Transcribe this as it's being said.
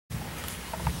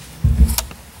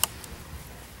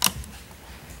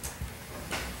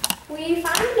We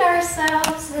find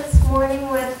ourselves this morning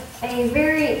with a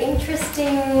very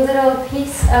interesting little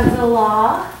piece of the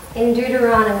law in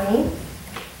Deuteronomy.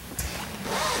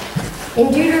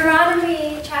 In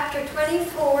Deuteronomy chapter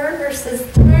 24, verses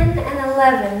 10 and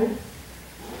 11,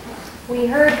 we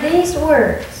heard these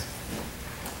words.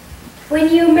 When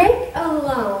you make a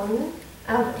loan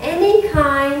of any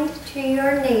kind to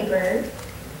your neighbor,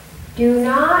 do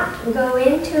not go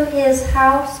into his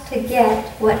house to get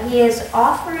what he is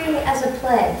offering as a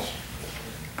pledge.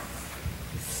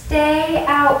 Stay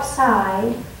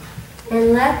outside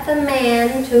and let the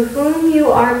man to whom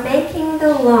you are making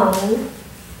the loan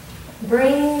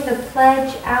bring the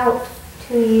pledge out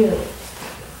to you.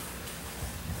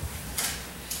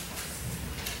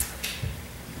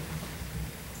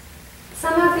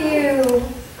 Some of you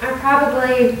are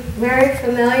probably very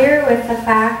familiar with the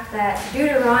fact that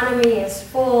Deuteronomy is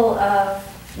full of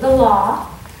the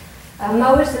law.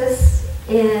 Moses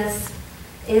is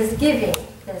giving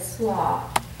this law.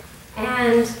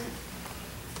 And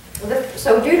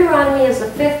so Deuteronomy is the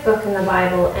fifth book in the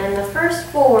Bible, and the first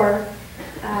four,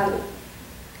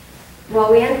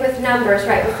 we end with Numbers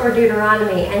right before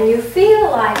Deuteronomy, and you feel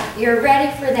like you're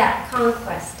ready for that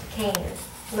conquest to Canaan.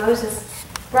 Moses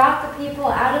brought the people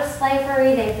out of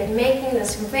slavery. They've been making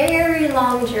this very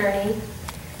long journey,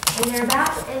 and they're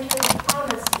about to enter the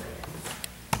promised land.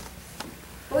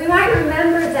 We might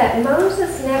remember that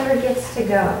Moses never gets to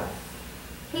go.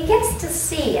 He gets to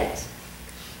see it.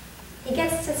 He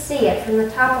gets to see it from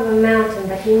the top of a mountain,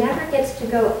 but he never gets to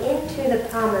go into the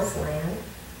promised land.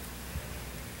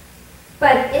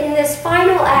 But in this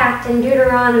final act in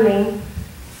Deuteronomy,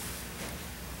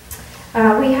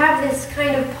 we have this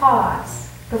kind of pause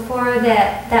before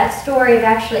that story of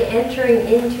actually entering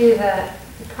into the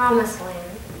promised land.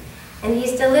 And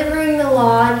he's delivering the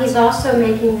law, and he's also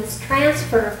making this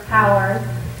transfer of power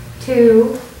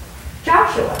to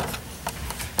Joshua.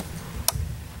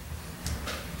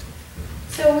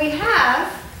 So we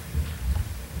have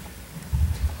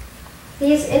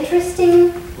these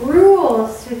interesting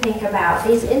rules to think about,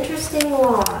 these interesting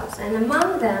laws. And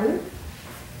among them,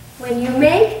 when you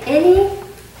make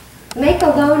a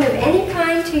loan of any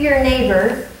kind to your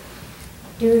neighbor,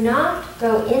 do not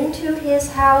go into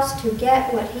his house to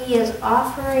get what he is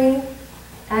offering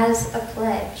as a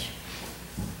pledge.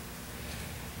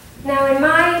 Now in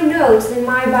my notes in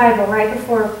my Bible, right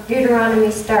before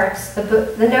Deuteronomy starts, the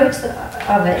notes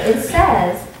of it, it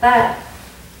says that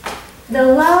the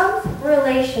love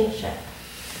relationship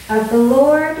of the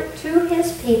Lord to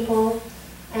his people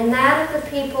and that of the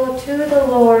people to the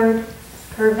Lord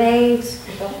pervades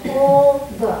the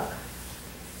whole book.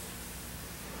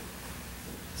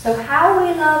 So how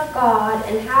we love God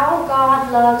and how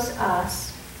God loves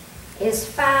us is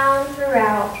found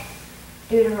throughout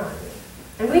Deuteronomy.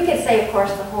 And we could say, of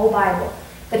course, the whole Bible.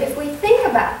 But if we think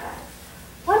about that,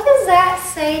 what does that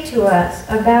say to us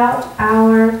about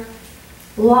our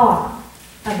law?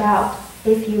 About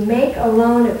if you make a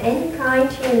loan of any kind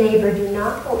to your neighbor, do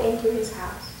not go into his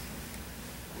house.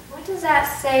 What does that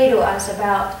say to us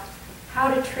about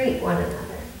how to treat one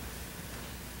another?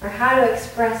 Or how to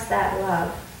express that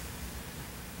love?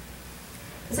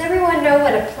 Does everyone know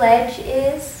what a pledge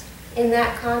is in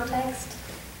that context?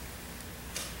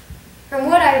 From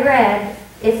what I read,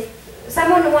 if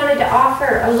someone wanted to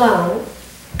offer a loan,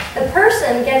 the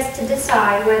person gets to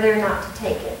decide whether or not to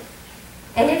take it.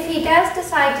 And if he does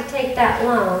decide to take that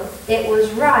loan, it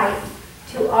was right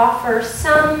to offer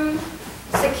some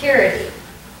security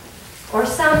or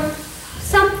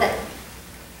something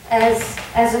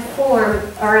as a form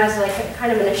or as like a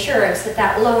kind of an assurance that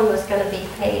that loan was going to be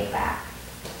paid back.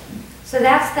 So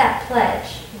that's that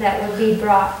pledge that would be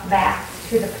brought back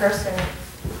to the person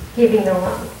giving the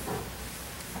loan.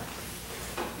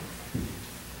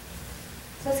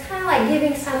 So it's kind of like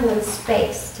giving someone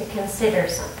space to consider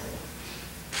something.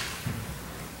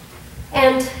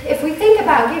 And if we think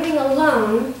about giving a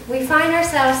loan, we find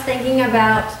ourselves thinking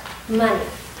about money.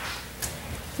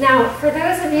 Now, for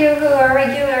those of you who are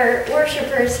regular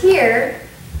worshipers here,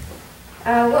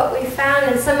 what we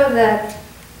found in some of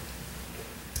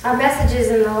our messages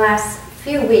in the last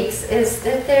few weeks is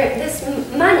that this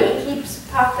money keeps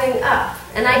popping up.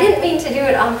 And I didn't mean to do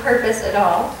it on purpose at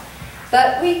all,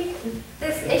 but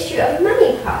this issue of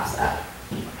money pops up.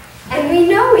 And we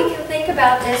know we can think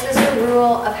about this as a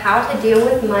rule of how to deal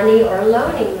with money or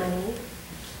loaning money.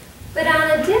 But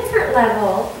on a different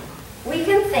level, we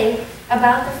can think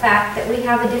about the fact that we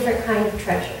have a different kind of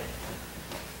treasure.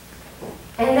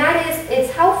 And that is,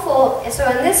 it's helpful, so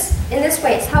in this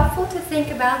way, it's helpful to think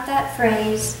about that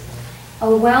phrase,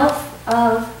 a wealth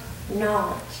of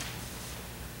knowledge.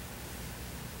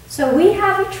 So we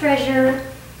have a treasure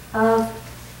of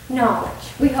knowledge,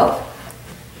 we hope.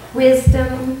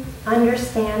 Wisdom,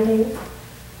 understanding.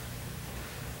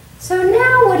 So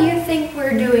now what do you think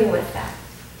we're doing with that?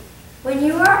 When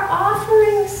you are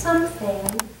offering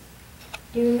something,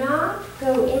 do not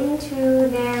go into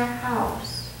their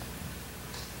house.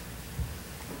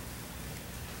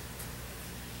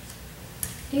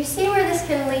 Do you see where this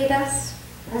can lead us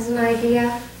as an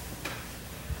idea?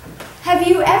 Have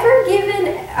you ever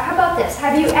given, how about this?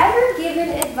 Have you ever given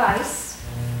advice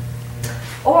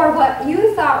or what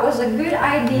you thought was a good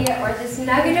idea or this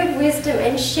nugget of wisdom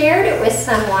and shared it with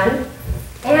someone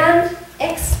and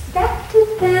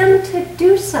expected them to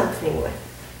do something with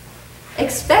it?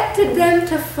 Expected them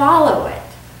to follow it?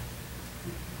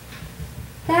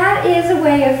 That is a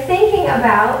way of thinking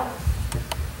about,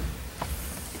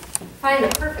 find the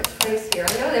perfect phrase here,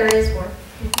 I know there is one.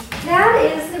 That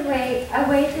is a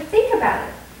way to think about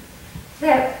it.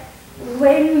 That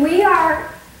when we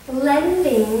are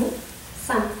lending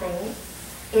something,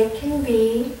 it can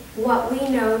be what we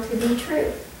know to be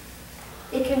true.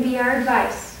 It can be our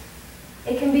advice.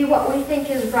 It can be what we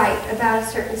think is right about a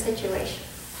certain situation.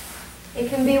 It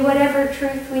can be whatever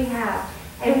truth we have.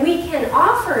 And we can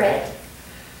offer it,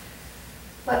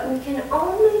 but we can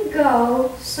only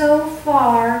go so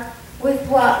far with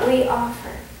what we offer.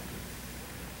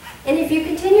 And if you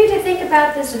continue to think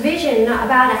about this vision, not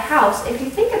about a house, if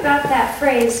you think about that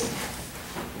phrase,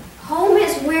 home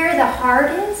is where the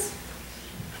heart is,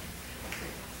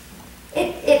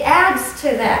 it adds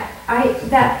to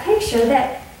that picture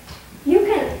that you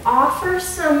can offer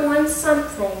someone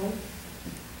something,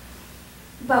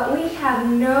 but we have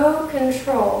no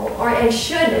control, and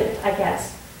shouldn't, I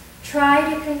guess,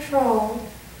 try to control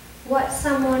what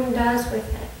someone does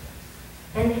with it,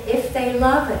 and if they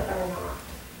love it or not.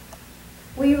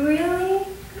 We really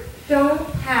don't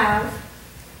have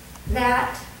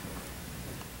that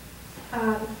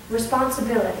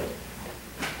responsibility.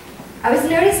 I was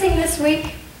noticing this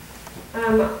week,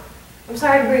 I'm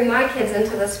sorry to bring my kids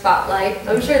into the spotlight.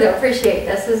 I'm sure they'll appreciate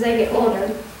this as they get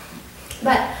older.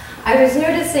 But I was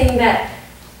noticing that,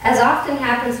 as often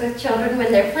happens with children,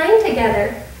 when they're playing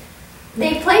together,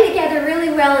 they play together really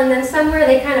well, and then somewhere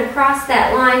they kind of cross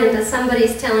that line into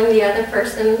somebody's telling the other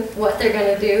person what they're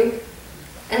going to do.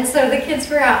 And so the kids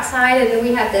were outside, and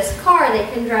we have this car they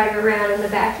can drive around in the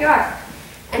backyard.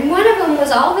 And one of them was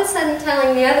all of a sudden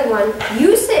telling the other one,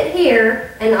 "You sit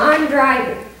here, and I'm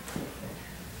driving."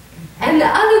 And the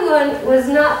other one was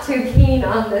not too keen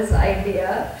on this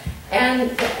idea,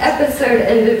 and the episode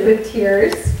ended with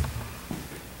tears.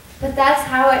 But that's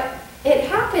how it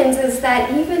happens, is that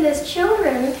even as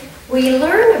children, we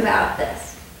learn about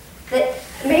this. That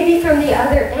maybe from the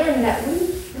other end, that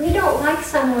we don't like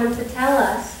someone to tell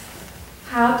us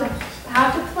how to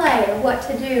play or what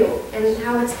to do and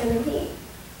how it's going to be.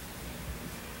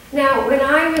 Now, when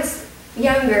I was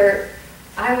younger,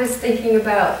 I was thinking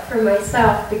about for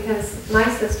myself, because my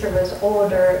sister was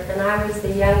older and I was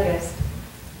the youngest,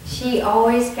 she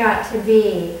always got to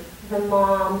be the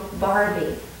mom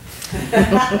Barbie.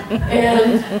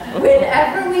 And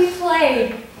whenever we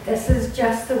played, this is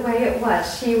just the way it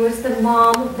was. She was the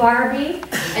mom Barbie,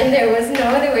 and there was no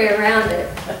other way around it.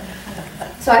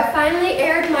 So I finally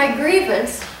aired my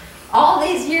grievance. All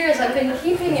these years I've been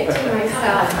keeping it to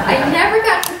myself. I never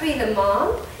got to be the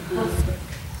mom,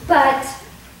 but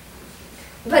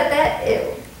that,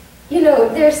 you know,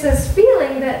 there's this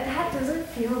feeling that doesn't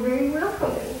feel very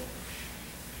welcoming.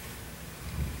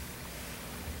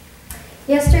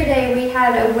 Yesterday we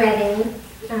had a wedding.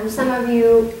 Some of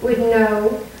you would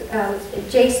know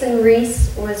Jason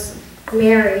Reese was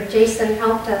married. Jason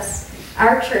helped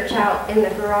our church out in the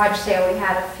garage sale we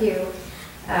had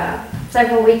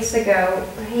several weeks ago.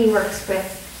 He works with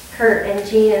Kurt and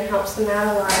Jean and helps them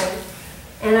out a lot.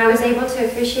 And I was able to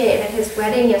officiate at his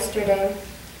wedding yesterday.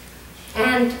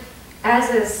 And as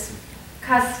is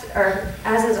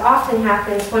often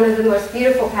happens, one of the most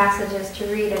beautiful passages to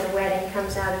read at a wedding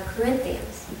comes out of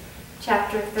Corinthians,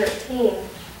 chapter 13.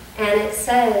 And it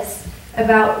says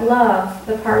about love,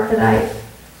 the part that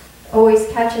always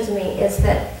catches me, is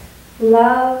that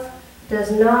love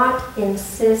does not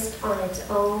insist on its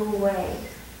own way.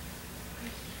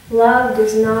 Love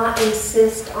does not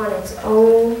insist on its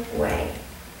own way.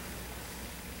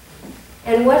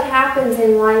 And what happens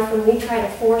in life when we try to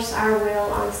force our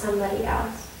will on somebody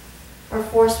else, or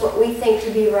force what we think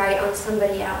to be right on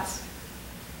somebody else?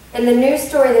 And the news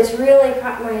story that's really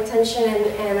caught my attention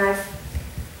and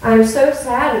I'm so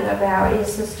saddened about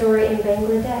is the story in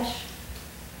Bangladesh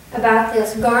about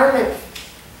this garment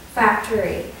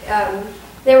factory.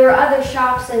 There were other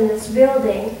shops in this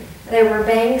building. There were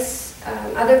banks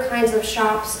other kinds of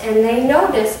shops, and they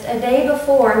noticed a day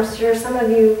before, I'm sure a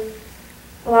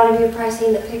lot of you have probably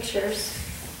seen the pictures,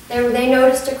 they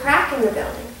noticed a crack in the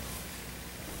building.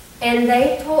 And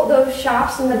they told those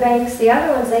shops and the banks, the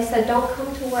other ones, they said, don't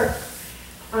come to work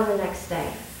on the next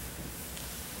day.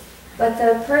 But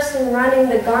the person running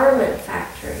the garment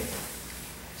factory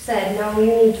said, no,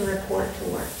 you need to report to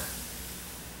work.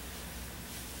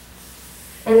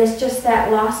 And it's just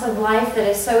that loss of life that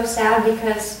is so sad,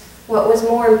 because what was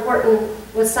more important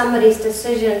was somebody's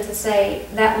decision to say,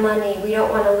 that money, we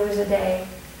don't want to lose a day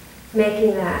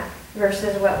making that,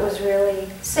 versus what was really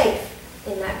safe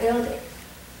in that building.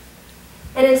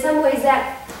 And in some ways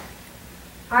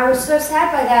I was so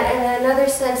sad by that, and in another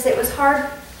sense it was hard.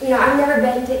 I've never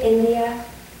been to India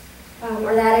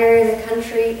or that area of the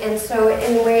country, and so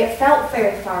in a way it felt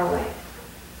very far away.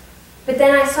 But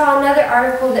then I saw another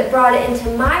article that brought it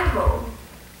into my home,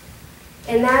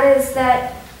 and that is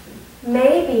that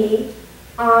maybe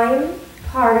I'm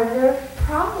part of the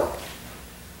problem.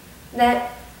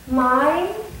 That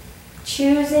my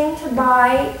choosing to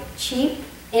buy cheap,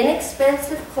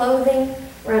 inexpensive clothing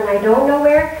when I don't know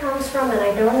where it comes from and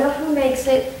I don't know who makes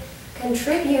it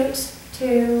contributes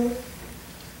to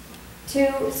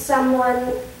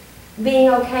someone being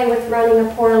okay with running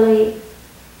a poorly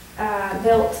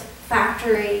built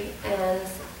factory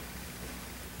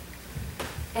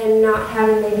and not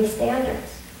having maybe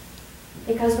standards,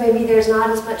 because maybe there's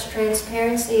not as much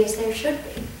transparency as there should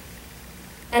be.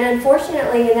 And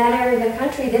unfortunately, in that area of the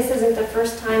country, this isn't the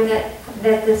first time that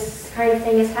this kind of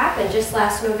thing has happened. Just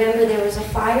last November, there was a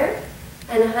fire,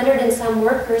 and 100 and some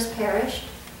workers perished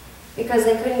because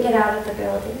they couldn't get out of the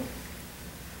building.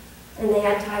 And they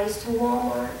had ties to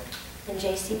Walmart and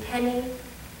JCPenney.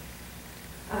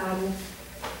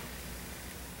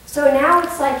 So now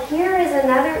it's like, here's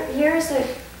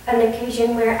an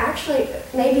occasion where actually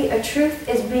maybe a truth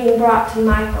is being brought to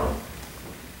my home.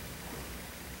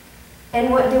 And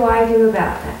what do I do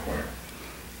about that now?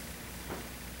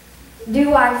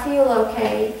 Do I feel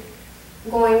okay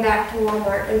going back to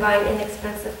Walmart and buying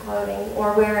inexpensive clothing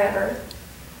or wherever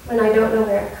when I don't know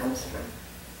where it comes from?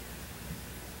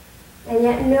 And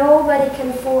yet nobody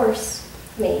can force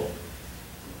me.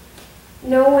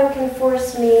 No one can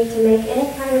force me to make any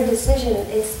kind of decision.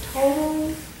 It's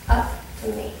totally up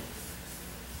to me.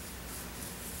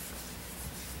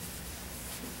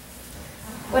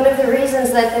 One of the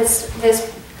reasons that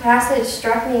this passage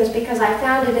struck me is because I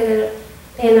found it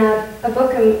in a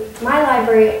book in my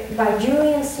library by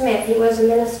Julian Smith. He was a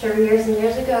minister years and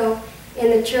years ago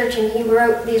in the church, and he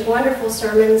wrote these wonderful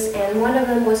sermons, and one of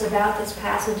them was about this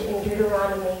passage in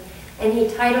Deuteronomy, and he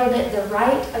titled it The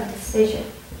Right of Decision.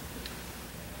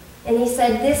 And he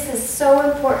said, this is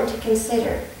so important to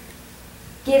consider,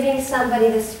 giving somebody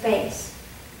the space,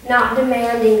 not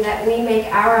demanding that we make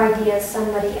our ideas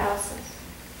somebody else's.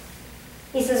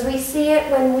 He says we see it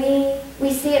when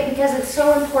we see it because it's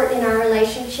so important in our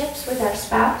relationships with our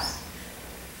spouse.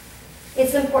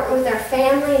 It's important with our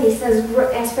family, and he says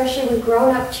especially with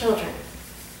grown-up children.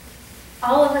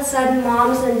 All of a sudden,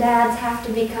 moms and dads have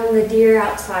to become the dear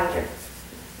outsider.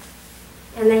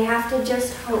 And they have to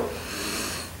just hope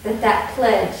that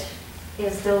pledge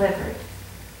is delivered.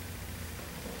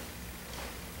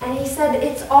 And he said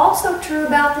it's also true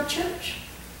about the church.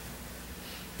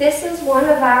 This is one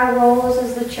of our roles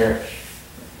as the church,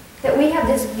 that we have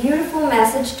this beautiful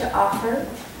message to offer,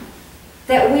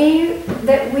 that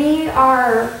we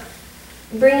are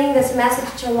bringing this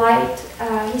message to light.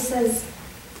 He says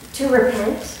to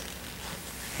repent.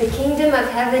 The kingdom of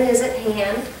heaven is at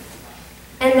hand,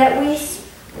 and that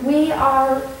we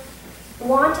are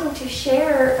wanting to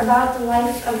share about the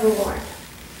life of the Lord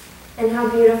and how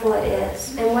beautiful it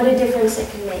is and what a difference it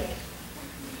can make.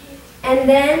 And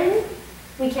then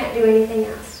we can't do anything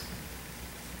else.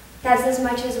 That's as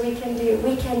much as we can do.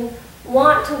 We can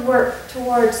want to work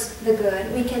towards the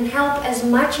good. We can help as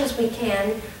much as we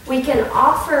can. We can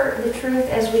offer the truth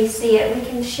as we see it. We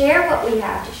can share what we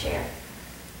have to share.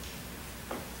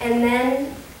 And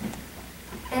then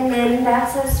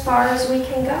that's as far as we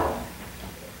can go.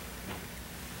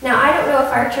 Now, I don't know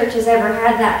if our church has ever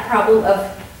had that problem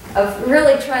of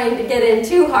really trying to get in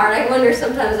too hard. I wonder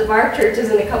sometimes if our church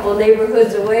is in a couple of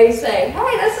neighborhoods away saying,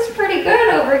 hey, this is pretty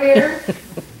good over here.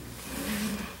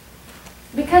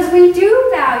 Because we do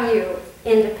value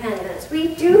independence.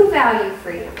 We do value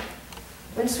freedom.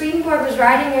 When Swedenborg was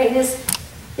writing in his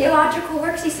theological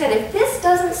works, he said, if this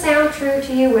doesn't sound true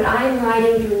to you, what I am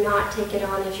writing, do not take it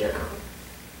on as your own.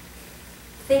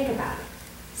 Think about it.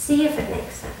 See if it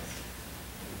makes sense.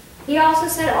 He also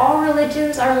said all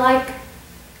religions are like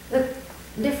the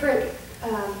different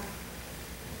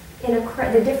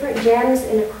the different gems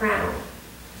in a crown.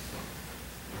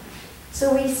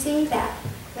 So we see that.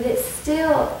 But it's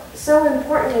still so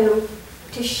important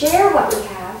to share what we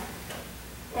have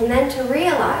and then to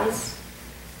realize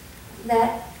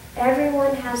that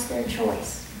everyone has their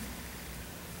choice.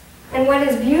 And what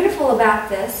is beautiful about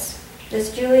this,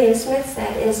 as Julian Smith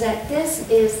said, is that this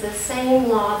is the same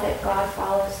law that God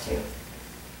follows too.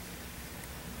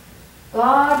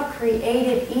 God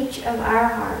created each of our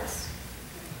hearts.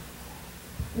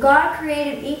 God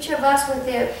created each of us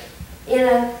in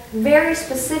a very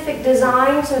specific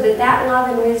design so that that love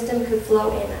and wisdom could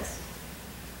flow in us.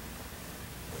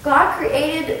 God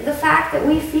created the fact that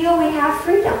we feel we have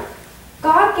freedom.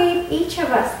 God gave each of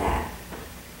us that.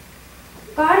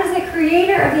 God is the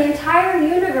creator of the entire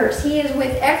universe. He is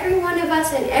with every one of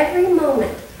us in every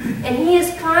moment. And He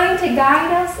is trying to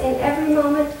guide us in every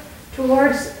moment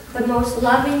towards the most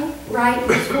loving, right,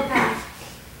 useful path.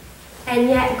 And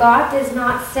yet God does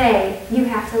not say, you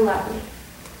have to love me.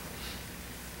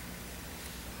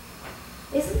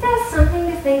 Isn't that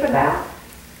something to think about?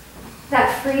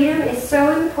 That freedom is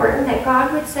so important that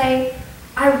God would say,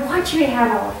 I want you to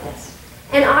have all of this.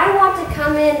 And I want to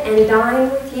come in and dine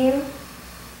with you.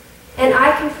 And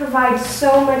I can provide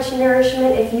so much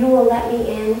nourishment if you will let me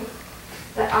in,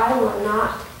 but I will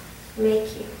not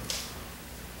make you.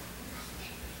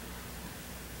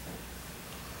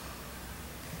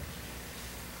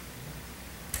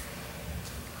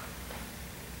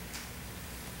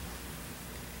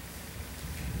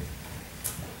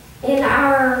 In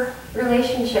our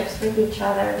relationships with each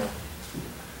other,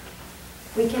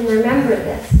 we can remember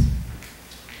this.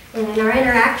 And in our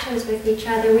interactions with each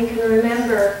other, we can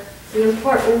remember the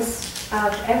importance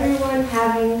of everyone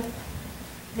having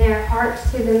their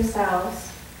hearts to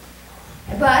themselves.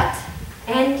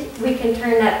 And we can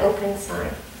turn that open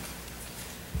sign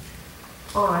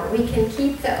on. We can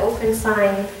keep the open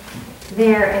sign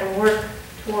there and work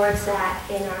towards that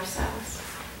in ourselves.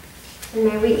 And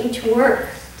may we each work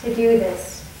to do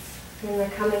this in the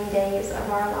coming days of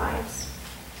our lives.